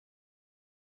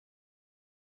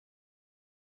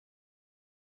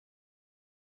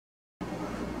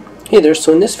Hey there,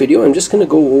 so in this video I'm just going to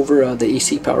go over the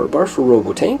AC power bar for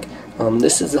Robo-Tank.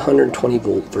 This is the 120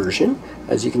 volt version.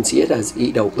 As you can see, it has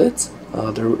 8 outlets.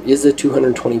 There is a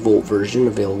 220 volt version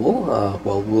available,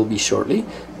 will be shortly,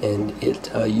 and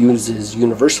it uses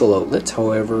universal outlets.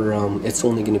 However, it's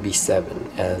only going to be 7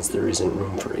 as there isn't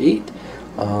room for 8.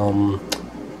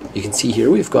 You can see here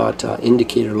we've got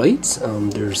indicator lights.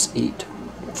 There's 8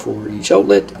 for each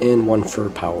outlet and 1 for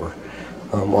power.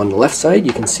 On the left side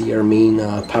you can see our main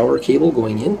power cable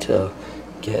going in to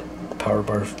get the power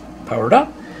bar powered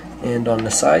up, and on the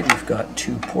side we've got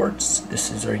 2 ports. This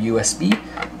is our USB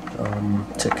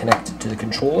to connect it to the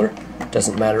controller.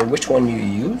 Doesn't matter which one you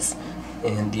use,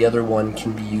 and the other one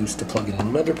can be used to plug in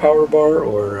another power bar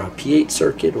or a P8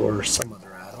 circuit or some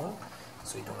other add-on,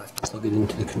 so you don't have to plug it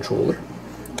into the controller.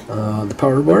 The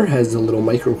power bar has a little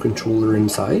microcontroller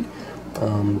inside.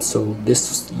 So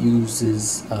this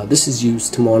is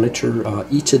used to monitor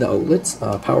each of the outlets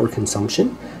power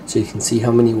consumption, so you can see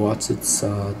how many watts it's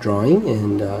drawing,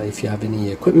 and if you have any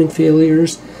equipment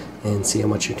failures, and see how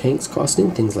much your tank's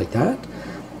costing, things like that.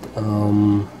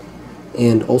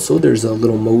 And also there's a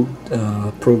little mode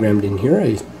programmed in here.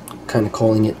 I'm kind of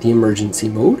calling it the emergency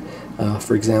mode.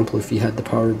 For example, if you had the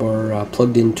power bar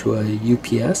plugged into a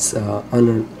UPS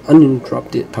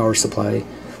uninterrupted power supply,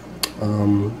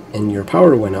 and your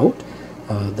power went out,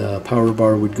 the power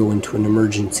bar would go into an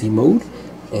emergency mode,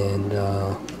 and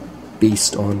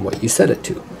based on what you set it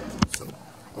to. So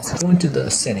let's go into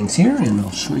the settings here and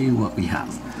I'll show you what we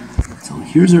have. So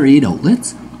here's our 8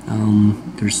 outlets.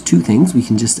 There's 2 things. We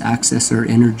can just access our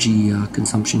energy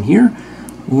consumption here,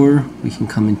 or we can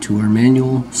come into our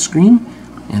manual screen,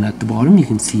 and at the bottom you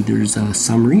can see there's a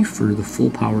summary for the full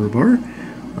power bar,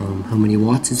 how many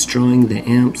watts it's drawing, the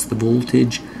amps, the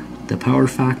voltage, the power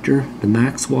factor, the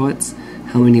max watts,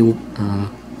 how many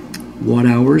watt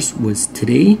hours was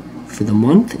today, for the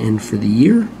month and for the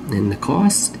year, and the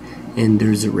cost, and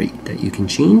there's a rate that you can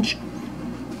change.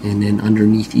 And then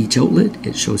underneath each outlet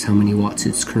it shows how many watts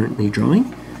it's currently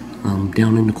drawing.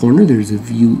 Down in the corner there's a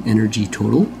view energy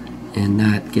total, and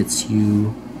that gets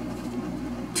you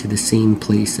to the same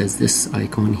place as this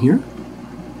icon here.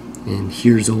 And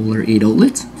here's all our 8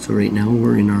 outlets. So right now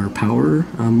we're in our power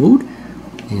mode.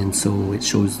 And so it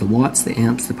shows the watts, the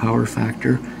amps, the power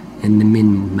factor, and the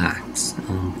min max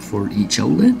for each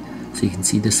outlet. So you can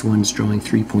see this one's drawing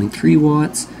 3.3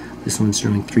 watts, this one's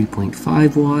drawing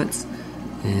 3.5 watts,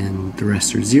 and the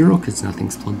rest are 0 because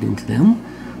nothing's plugged into them.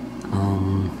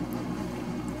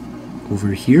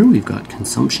 Over here we've got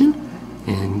consumption,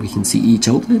 and we can see each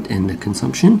outlet and the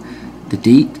consumption. The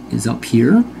date is up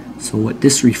here, so what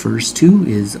this refers to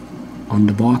is on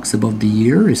the box above the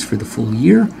year is for the full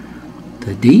year.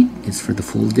 The date is for the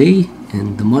full day,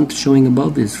 and the month showing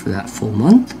above is for that full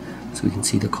month, so we can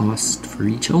see the cost for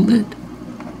each outlet.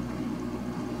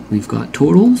 We've got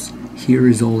totals. Here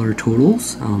is all our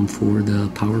totals for the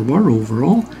power bar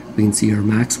overall. We can see our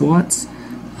max watts,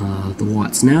 the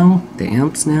watts now, the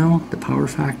amps now, the power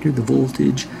factor, the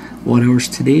voltage, watt hours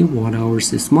today, watt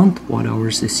hours this month, watt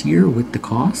hours this year with the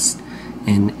cost,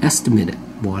 and estimate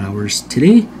watt hours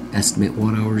today, estimate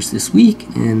watt hours this week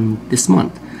and this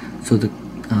month. So the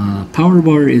power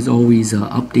bar is always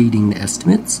updating the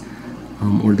estimates,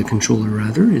 or the controller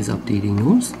rather is updating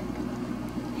those.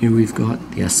 Here we've got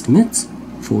the estimates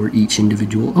for each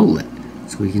individual outlet.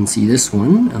 So we can see this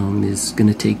one is going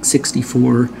to take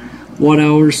 64 watt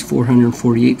hours,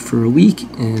 448 for a week,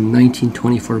 and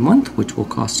 1920 for a month, which will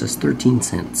cost us 13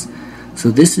 cents.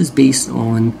 So this is based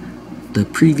on the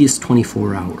previous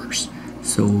 24 hours.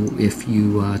 So if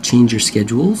you change your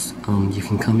schedules, you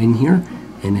can come in here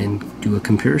and then do a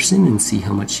comparison and see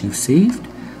how much you've saved.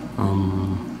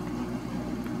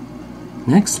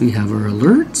 Next we have our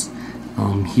alerts.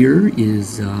 Here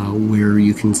is where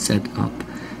you can set up,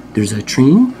 there's a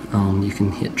train, you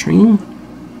can hit train.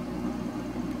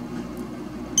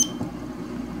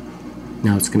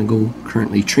 Now it's going to go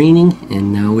currently training,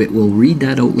 and now it will read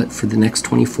that outlet for the next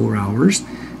 24 hours,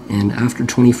 and after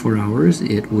 24 hours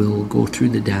it will go through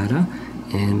the data,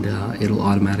 and it'll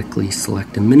automatically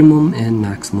select a minimum and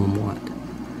maximum watt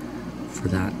for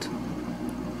that.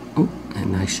 Oh,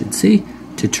 and I should say,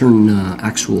 to turn the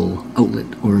actual outlet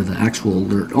or the actual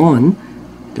alert on,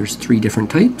 there's 3 different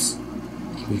types.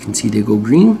 You can see they go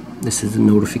green. This is a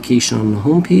notification on the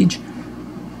home page.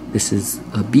 This is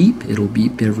a beep. It'll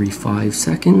beep every 5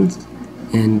 seconds.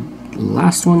 And the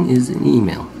last one is an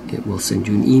email. It will send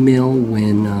you an email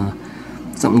when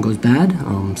something goes bad.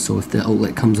 So if the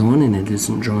outlet comes on and it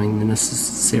isn't drawing the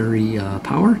necessary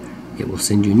power, it will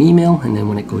send you an email, and then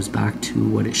when it goes back to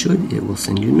what it should, it will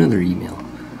send you another email.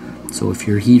 So if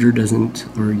your heater doesn't,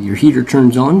 or your heater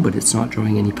turns on but it's not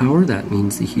drawing any power, that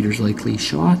means the heater's likely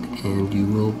shot and you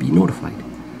will be notified.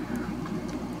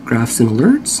 Graphs and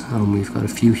alerts, we've got a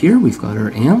few here. We've got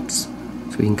our amps,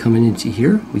 so we can come into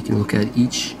here, we can look at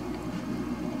each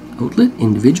outlet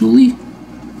individually,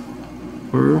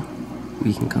 or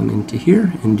we can come into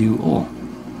here and do all.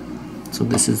 So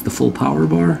this is the full power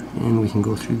bar, and we can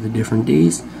go through the different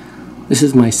days. This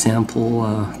is my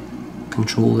sample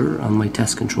controller on my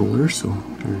test controller, so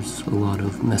there's a lot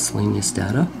of miscellaneous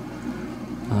data.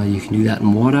 You can do that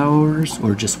in watt hours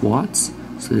or just watts.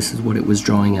 So this is what it was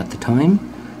drawing at the time.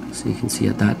 So you can see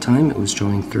at that time it was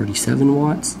drawing 37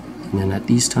 watts, and then at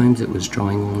these times it was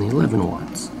drawing only 11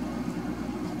 watts.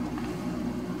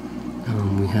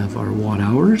 We have our watt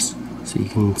hours, so you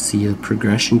can see a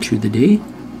progression through the day.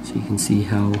 So you can see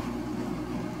how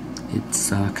it's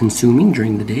consuming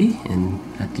during the day, and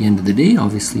at the end of the day,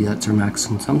 obviously that's our max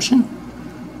consumption.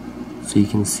 So you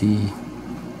can see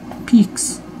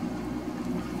peaks.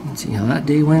 You can see how that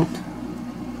day went.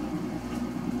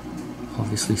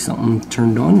 Obviously something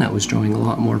turned on that was drawing a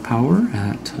lot more power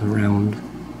at around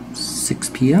 6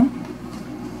 p.m.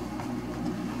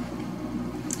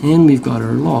 And we've got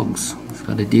our logs. We've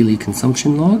got a daily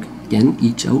consumption log, again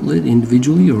each outlet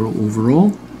individually or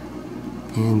overall,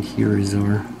 and here is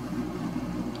our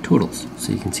totals.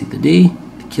 So you can see the day,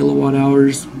 the kilowatt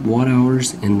hours, watt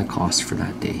hours, and the cost for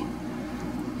that day.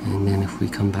 And then if we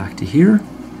come back to here,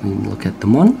 we can look at the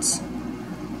months,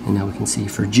 and now we can see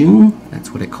for June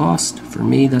that's what it cost, for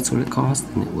May that's what it cost,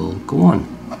 and it will go on.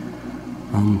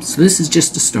 So this is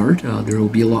just a start. There will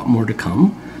be a lot more to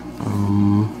come.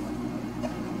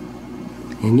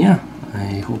 And yeah,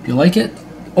 I hope you like it.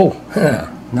 Oh,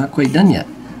 not quite done yet.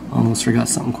 Almost forgot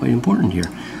something quite important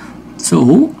here.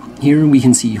 So here we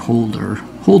can see hold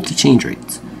to change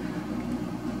rates.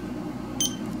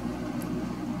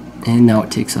 And now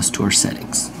it takes us to our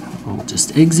settings. We'll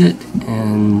just exit,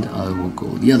 and we'll go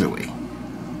the other way.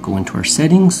 Go into our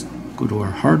settings, go to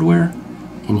our hardware,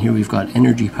 and here we've got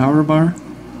energy power bar,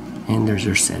 and there's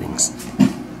our settings.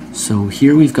 So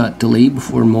here we've got delay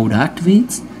before mode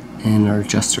activates, and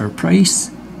adjust our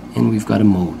price, and we've got a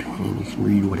mode, and you can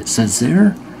read what it says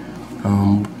there.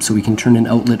 So we can turn an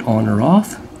outlet on or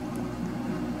off.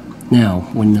 Now,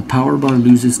 when the power bar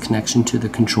loses connection to the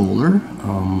controller,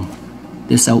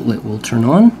 this outlet will turn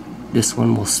on, this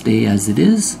one will stay as it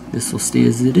is, this will stay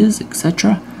as it is,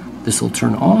 etc. This will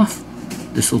turn off,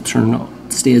 this will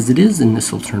stay as it is, and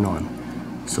this will turn on.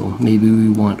 So maybe we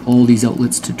want all these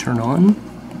outlets to turn on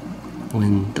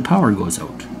when the power goes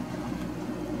out.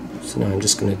 So now I'm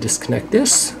just going to disconnect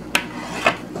this.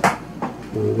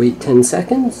 We'll wait 10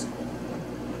 seconds.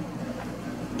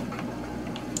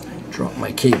 Drop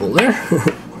my cable there.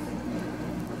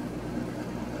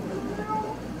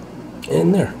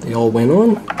 And there, they all went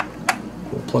on.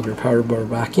 We'll plug our power bar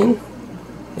back in,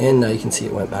 and now you can see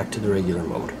it went back to the regular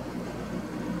mode.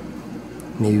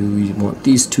 Maybe we want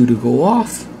these two to go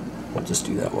off. We'll just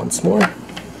do that once more.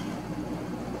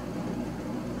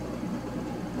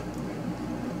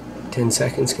 10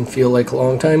 seconds can feel like a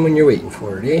long time when you're waiting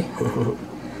for it, eh?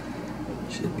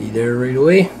 Should be there right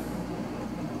away.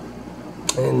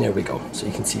 And there we go. So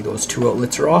you can see those two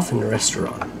outlets are off and the rest are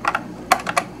on.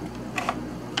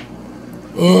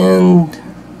 And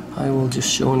I will just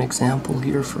show an example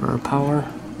here for our power.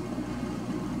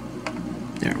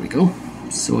 There we go.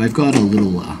 So I've got a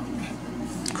little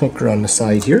cooker on the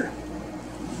side here.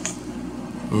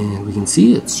 And we can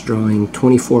see it's drawing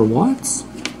 24 watts.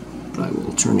 I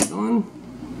will turn it on.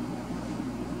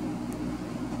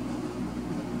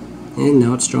 And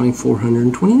now it's drawing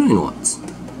 429 watts.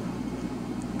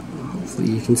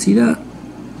 Hopefully you can see that.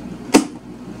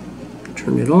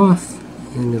 Turn it off,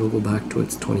 and it'll go back to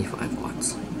its 25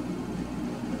 watts.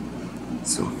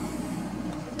 So,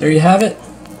 there you have it.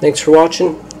 Thanks for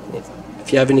watching.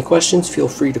 If you have any questions, feel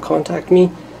free to contact me,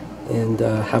 and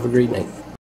have a great night.